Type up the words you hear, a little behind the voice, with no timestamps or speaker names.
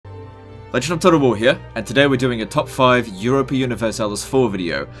Legend of Total War here, and today we're doing a top 5 Europa Universalis 4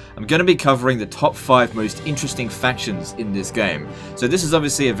 video. I'm going to be covering the top 5 most interesting factions in this game. So this is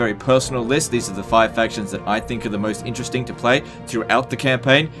obviously a very personal list. These are the 5 factions that I think are the most interesting to play throughout the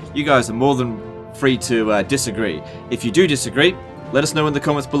campaign. You guys are more than free to disagree. If you do disagree, let us know in the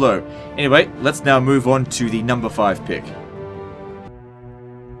comments below. Anyway, let's now move on to the number 5 pick.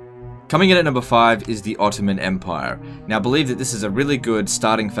 Coming in at number 5 is the Ottoman Empire. Now I believe that this is a really good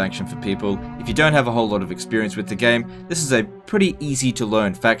starting faction for people. If you don't have a whole lot of experience with the game, this is a pretty easy to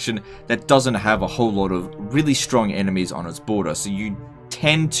learn faction that doesn't have a whole lot of really strong enemies on its border. So you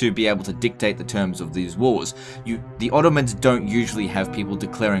tend to be able to dictate the terms of these wars. The Ottomans don't usually have people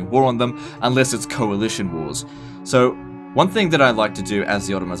declaring war on them unless it's coalition wars. So one thing that I like to do as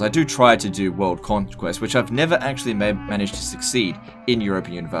the Ottomans, I do try to do world conquest, which I've never actually managed to succeed in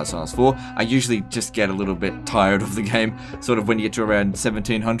Europa Universalis 4. I usually just get a little bit tired of the game, sort of when you get to around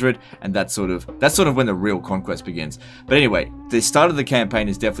 1700, and that's sort of when the real conquest begins. But anyway, the start of the campaign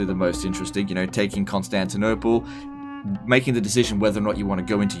is definitely the most interesting, you know, taking Constantinople, making the decision whether or not you want to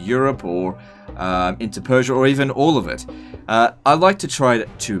go into Europe or into Persia, or even all of it. I like to try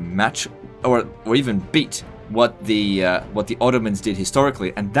to match or even beat what the Ottomans did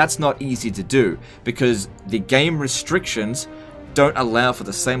historically, and that's not easy to do because the game restrictions don't allow for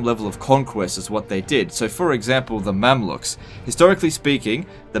the same level of conquest as what they did. So for example, the Mamluks. Historically speaking,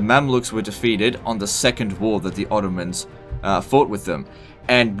 the Mamluks were defeated on the second war that the Ottomans fought with them,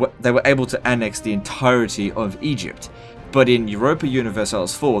 and they were able to annex the entirety of Egypt. But in Europa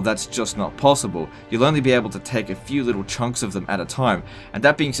Universalis 4, that's just not possible. You'll only be able to take a few little chunks of them at a time. And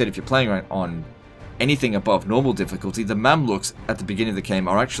that being said, if you're playing on anything above normal difficulty, the Mamluks at the beginning of the game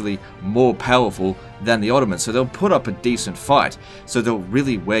are actually more powerful than the Ottomans, so they'll put up a decent fight, so they'll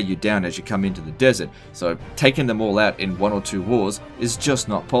really wear you down as you come into the desert. So taking them all out in 1 or 2 wars is just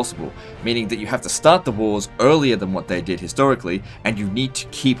not possible, meaning that you have to start the wars earlier than what they did historically, and you need to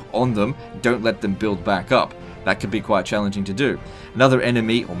keep on them, don't let them build back up. That can be quite challenging to do. Another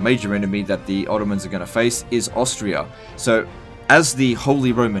enemy, or major enemy, that the Ottomans are going to face is Austria. So as the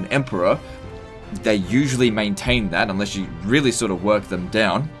Holy Roman Emperor, they usually maintain that unless you really sort of work them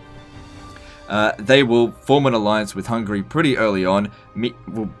down. They will form an alliance with Hungary pretty early on,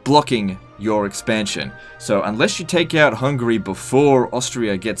 blocking your expansion. So unless you take out Hungary before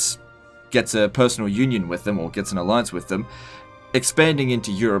Austria gets a personal union with them or gets an alliance with them, expanding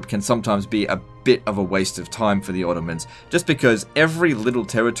into Europe can sometimes be a bit of a waste of time for the Ottomans, just because every little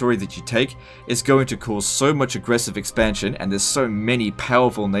territory that you take is going to cause so much aggressive expansion, and there's so many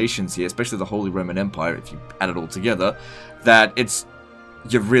powerful nations here, especially the Holy Roman Empire, if you add it all together, that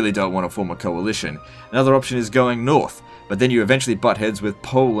you really don't want to form a coalition. Another option is going north, but then you eventually butt heads with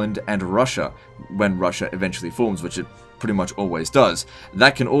Poland and Russia, when Russia eventually forms, which it pretty much always does.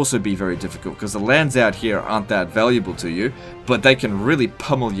 That can also be very difficult because the lands out here aren't that valuable to you, but they can really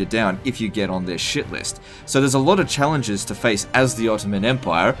pummel you down if you get on their shit list. So there's a lot of challenges to face as the Ottoman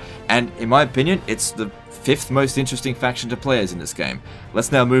Empire, and in my opinion, it's the 5th most interesting faction to play as in this game.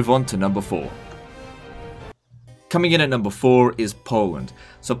 Let's now move on to number 4. Coming in at number 4 is Poland.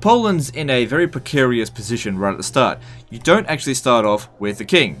 So Poland's in a very precarious position right at the start. You don't actually start off with a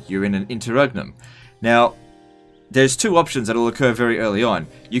king, you're in an interregnum. Now, there's 2 options that will occur very early on.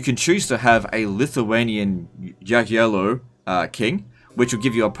 You can choose to have a Lithuanian Jagiello king, which will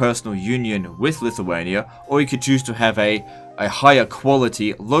give you a personal union with Lithuania, or you could choose to have a higher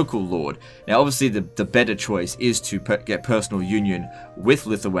quality local lord. Now obviously the better choice is to get personal union with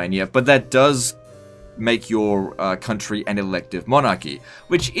Lithuania, but that does make your country an elective monarchy,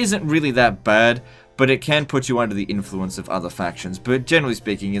 which isn't really that bad, but it can put you under the influence of other factions. But generally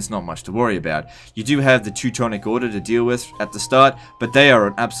speaking, it's not much to worry about. You do have the Teutonic Order to deal with at the start, but they are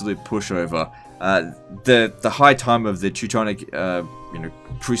an absolute pushover. The high time of the Teutonic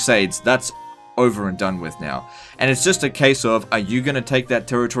Crusades, that's over and done with now. And it's just a case of, are you going to take that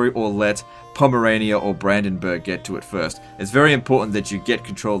territory or let Pomerania or Brandenburg get to it first? It's very important that you get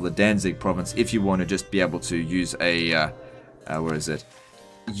control of the Danzig province if you want to just be able to use a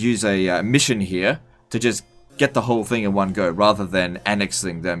use a mission here to just get the whole thing in one go, rather than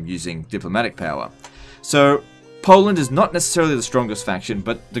annexing them using diplomatic power. So Poland is not necessarily the strongest faction,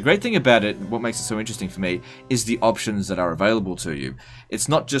 but the great thing about it, what makes it so interesting for me, is the options that are available to you. It's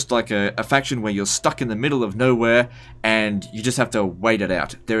not just like a faction where you're stuck in the middle of nowhere and you just have to wait it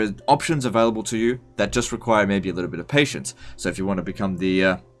out. There are options available to you that just require maybe a little bit of patience. So if you want to become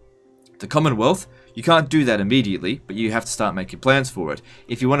the Commonwealth, you can't do that immediately, but you have to start making plans for it.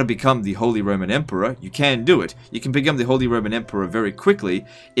 If you want to become the Holy Roman Emperor, you can do it. You can become the Holy Roman Emperor very quickly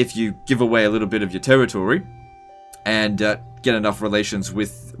if you give away a little bit of your territory and get enough relations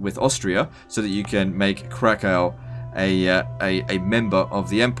with Austria so that you can make Krakow a member of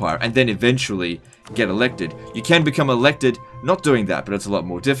the empire, and then eventually get elected. You can become elected not doing that, but it's a lot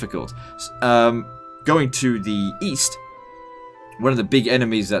more difficult. Going to the east, one of the big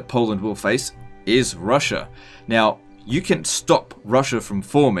enemies that Poland will face is Russia. Now, you can stop Russia from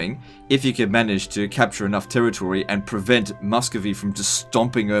forming if you can manage to capture enough territory and prevent Muscovy from just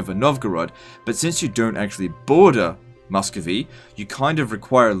stomping over Novgorod, but since you don't actually border Muscovy, you kind of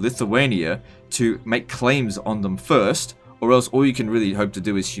require Lithuania to make claims on them first, or else all you can really hope to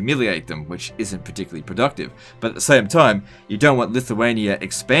do is humiliate them, which isn't particularly productive. But at the same time, you don't want Lithuania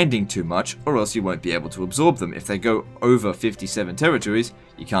expanding too much, or else you won't be able to absorb them. If they go over 57 territories,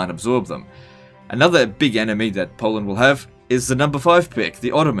 you can't absorb them. Another big enemy that Poland will have is the number 5 pick,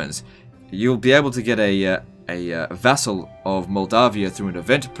 the Ottomans. You'll be able to get a vassal of Moldavia through an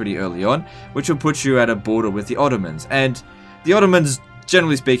event pretty early on, which will put you at a border with the Ottomans. And the Ottomans,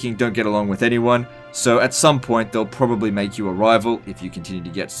 generally speaking, don't get along with anyone, so at some point they'll probably make you a rival if you continue to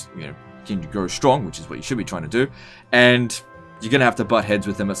get, continue to grow strong, which is what you should be trying to do, and you're going to have to butt heads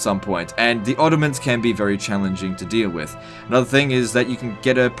with them at some point, and the Ottomans can be very challenging to deal with. Another thing is that you can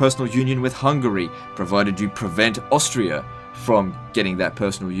get a personal union with Hungary, provided you prevent Austria from getting that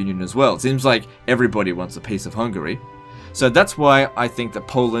personal union as well. It seems like everybody wants a piece of Hungary. So that's why I think that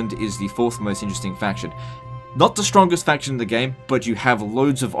Poland is the 4th most interesting faction. Not the strongest faction in the game, but you have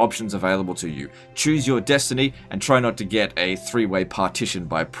loads of options available to you. Choose your destiny and try not to get a 3-way partition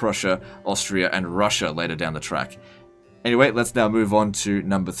by Prussia, Austria, and Russia later down the track. Anyway, let's now move on to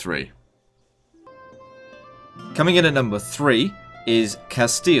number 3. Coming in at number 3 is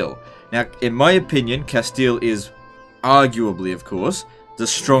Castile. Now, in my opinion, Castile is arguably, of course, the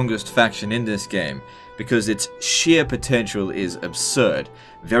strongest faction in this game, because its sheer potential is absurd.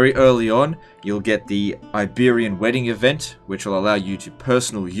 Very early on, you'll get the Iberian wedding event, which will allow you to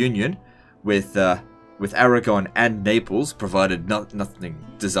personal union with Aragon and Naples, provided nothing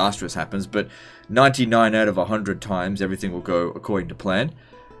disastrous happens, but 99 out of 100 times everything will go according to plan.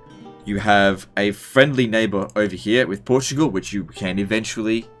 You have a friendly neighbor over here with Portugal, which you can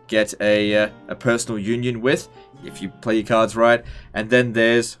eventually get a personal union with if you play your cards right, and then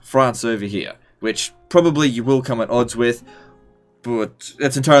there's France over here, which probably you will come at odds with, but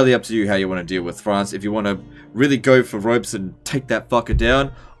it's entirely up to you how you want to deal with France. If you want to really go for ropes and take that fucker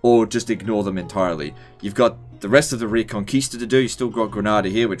down, or just ignore them entirely. You've got the rest of the Reconquista to do. You still got Granada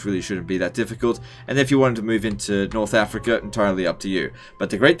here, which really shouldn't be that difficult. And if you wanted to move into North Africa, entirely up to you. But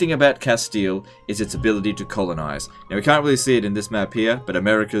the great thing about Castile is its ability to colonize. Now, we can't really see it in this map here, but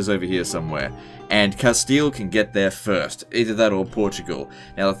America's over here somewhere. And Castile can get there first. Either that or Portugal.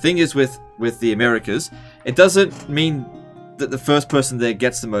 Now, the thing is with the Americas, it doesn't mean that the first person there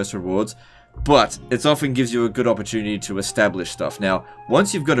gets the most rewards, but it often gives you a good opportunity to establish stuff. Now,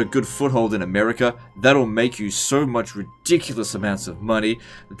 once you've got a good foothold in America, that'll make you so much ridiculous amounts of money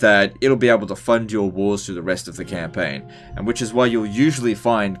that it'll be able to fund your wars through the rest of the campaign. And which is why you'll usually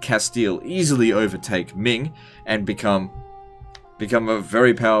find Castile easily overtake Ming and become a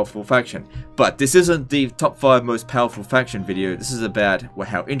very powerful faction. But this isn't the top 5 most powerful faction video. This is about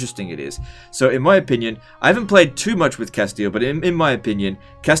how interesting it is. So in my opinion, I haven't played too much with Castile, but in my opinion,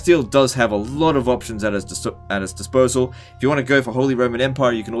 Castile does have a lot of options at its disposal. If you want to go for Holy Roman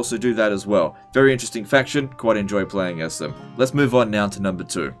Empire, you can also do that as well. Very interesting faction, quite enjoy playing as them. Let's move on now to number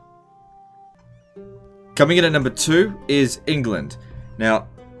 2. Coming in at number 2 is England. Now,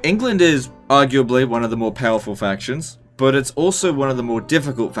 England is arguably one of the more powerful factions, but it's also one of the more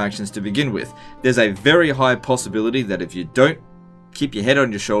difficult factions to begin with. There's a very high possibility that if you don't keep your head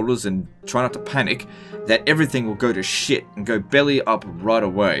on your shoulders and try not to panic, that everything will go to shit and go belly up right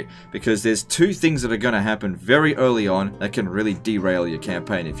away, because there's 2 things that are going to happen very early on that can really derail your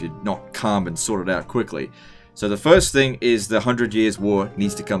campaign if you're not calm and sort it out quickly. So the first thing is the 100 Years' War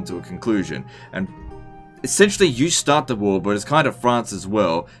needs to come to a conclusion, and essentially you start the war, but it's kind of France as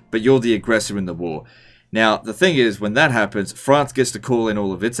well, but you're the aggressor in the war. Now, the thing is, when that happens, France gets to call in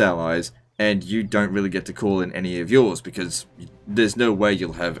all of its allies, and you don't really get to call in any of yours, because there's no way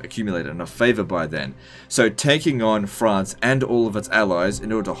you'll have accumulated enough favor by then. So taking on France and all of its allies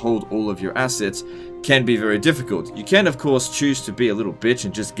in order to hold all of your assets can be very difficult. You can, of course, choose to be a little bitch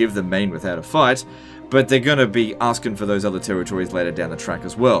and just give them Maine without a fight, but they're going to be asking for those other territories later down the track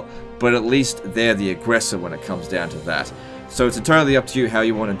as well. But at least they're the aggressor when it comes down to that. So it's entirely up to you how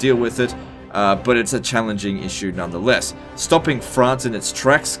you want to deal with it. But it's a challenging issue nonetheless. Stopping France in its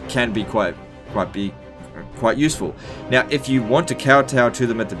tracks can be quite useful. Now, if you want to kowtow to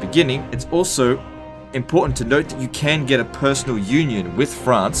them at the beginning, it's also important to note that you can get a personal union with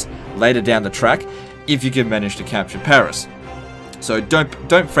France later down the track, if you can manage to capture Paris. So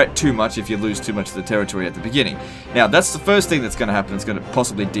don't fret too much if you lose too much of the territory at the beginning. Now, that's the first thing that's going to happen. It's going to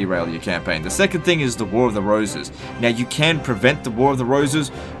possibly derail your campaign. The second thing is the War of the Roses. Now, you can prevent the War of the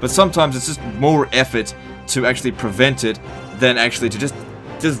Roses, but sometimes it's just more effort to actually prevent it than actually to just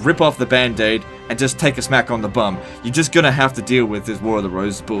rip off the band-aid and just take a smack on the bum. You're just going to have to deal with this War of the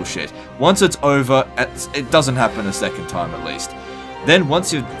Roses bullshit. Once it's over, it doesn't happen a second time at least. Then,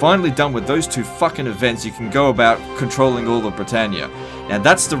 once you're finally done with those two fucking events, you can go about controlling all of Britannia. Now,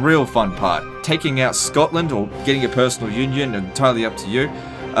 that's the real fun part. Taking out Scotland, or getting a personal union, entirely up to you,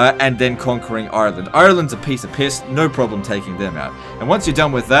 and then conquering Ireland. Ireland's a piece of piss, no problem taking them out. And once you're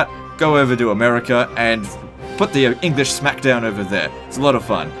done with that, go over to America and put the English smackdown over there. It's a lot of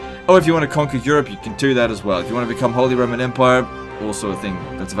fun. Or if you want to conquer Europe, you can do that as well. If you want to become Holy Roman Empire, also a thing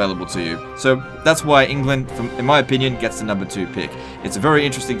that's available to you. So that's why England, in my opinion, gets the number 2 pick. It's a very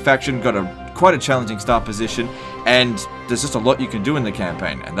interesting faction, got quite a challenging start position, and there's just a lot you can do in the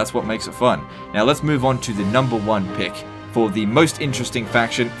campaign, and that's what makes it fun. Now let's move on to the number 1 pick for the most interesting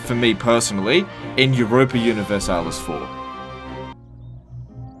faction, for me personally, in Europa Universalis 4.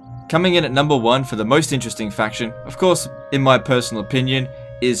 Coming in at number 1 for the most interesting faction, of course, in my personal opinion,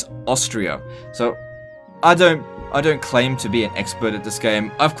 is Austria. So I don't claim to be an expert at this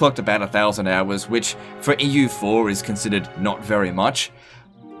game. I've clocked about 1,000 hours, which for EU4 is considered not very much.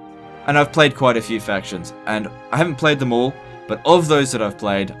 And I've played quite a few factions, and I haven't played them all, but of those that I've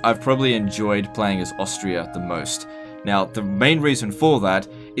played, I've probably enjoyed playing as Austria the most. Now, the main reason for that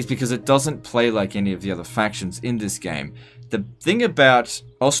is because it doesn't play like any of the other factions in this game. The thing about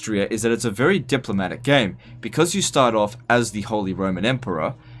Austria is that it's a very diplomatic game. Because you start off as the Holy Roman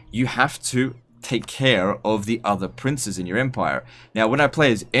Emperor, you have to take care of the other princes in your empire. Now, when I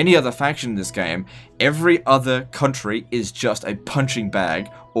play as any other faction in this game, every other country is just a punching bag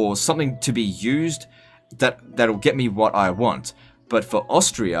or something to be used that'll get me what I want. But for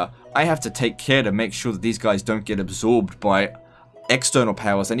Austria, I have to take care to make sure that these guys don't get absorbed by external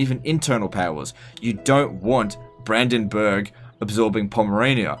powers and even internal powers. You don't want Brandenburg absorbing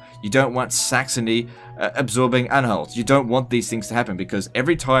Pomerania. You don't want Saxony absorbing Anhalt. You don't want these things to happen, because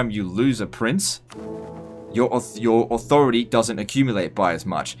every time you lose a prince, your authority doesn't accumulate by as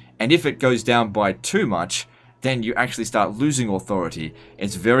much. And if it goes down by too much, then you actually start losing authority.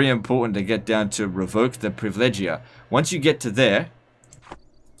 It's very important to get down to revoke the privilegia. Once you get to there,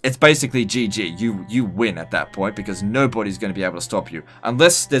 it's basically GG. You win at that point, because nobody's going to be able to stop you.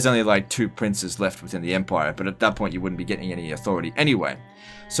 Unless there's only like 2 princes left within the empire, but at that point you wouldn't be getting any authority anyway.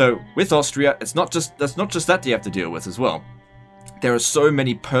 So with Austria, that's not just that you have to deal with as well. There are so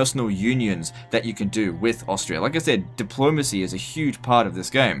many personal unions that you can do with Austria. Like I said, diplomacy is a huge part of this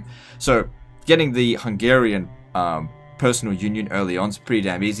game. So getting the Hungarian personal union early on is pretty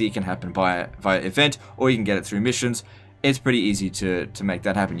damn easy. It can happen via event, or you can get it through missions. It's pretty easy to make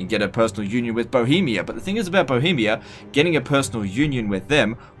that happen. You can get a personal union with Bohemia, but the thing is about Bohemia, getting a personal union with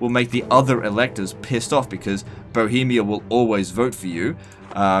them will make the other electors pissed off, because Bohemia will always vote for you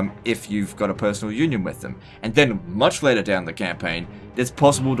if you've got a personal union with them. And then much later down the campaign, it's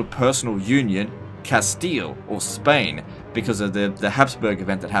possible to personal union Castile or Spain because of the Habsburg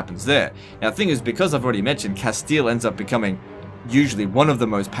event that happens there. Now the thing is, because I've already mentioned, Castile ends up becoming usually one of the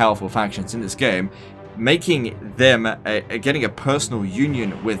most powerful factions in this game. Making them, getting a personal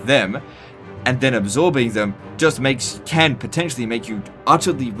union with them and then absorbing them just can potentially make you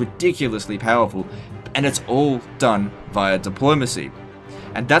utterly ridiculously powerful, and it's all done via diplomacy.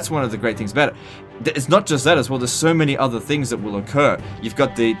 And that's one of the great things about it. It's not just that as well, there's so many other things that will occur. You've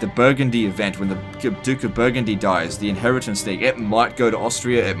got the Burgundy event when the Duke of Burgundy dies, the inheritance thing. It might go to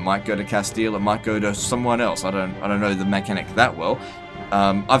Austria, it might go to Castile, it might go to someone else. I don't know the mechanic that well.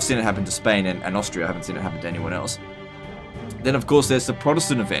 I've seen it happen to Spain and Austria. I haven't seen it happen to anyone else. Then, of course, there's the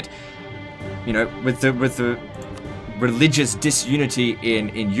Protestant event. You know, with the religious disunity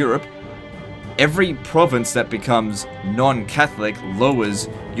in Europe, every province that becomes non-Catholic lowers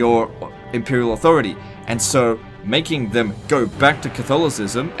your imperial authority. And so, making them go back to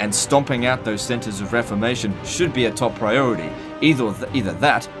Catholicism and stomping out those centers of Reformation should be a top priority. Either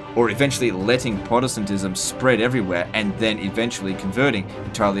that, or eventually letting Protestantism spread everywhere and then eventually converting,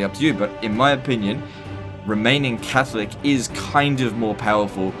 entirely up to you. But in my opinion, remaining Catholic is kind of more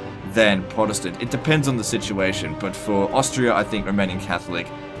powerful than Protestant. It depends on the situation, but for Austria, I think remaining Catholic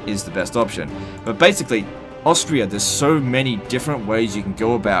is the best option. But basically, Austria, there's so many different ways you can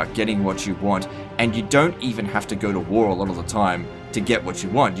go about getting what you want, and you don't even have to go to war a lot of the time to get what you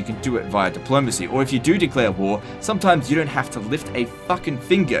want. You can do it via diplomacy, or if you do declare war, sometimes you don't have to lift a fucking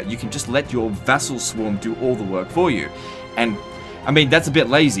finger. You can just let your vassal swarm do all the work for you. And I mean, that's a bit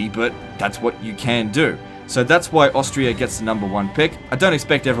lazy, but that's what you can do. So that's why Austria gets the #1 pick. I don't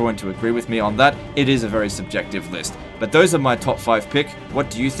expect everyone to agree with me on that. It is a very subjective list. But those are my top 5 pick. What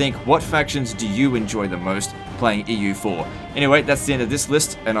do you think? What factions do you enjoy the most playing EU4? Anyway, that's the end of this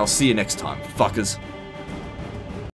list, and I'll see you next time, fuckers.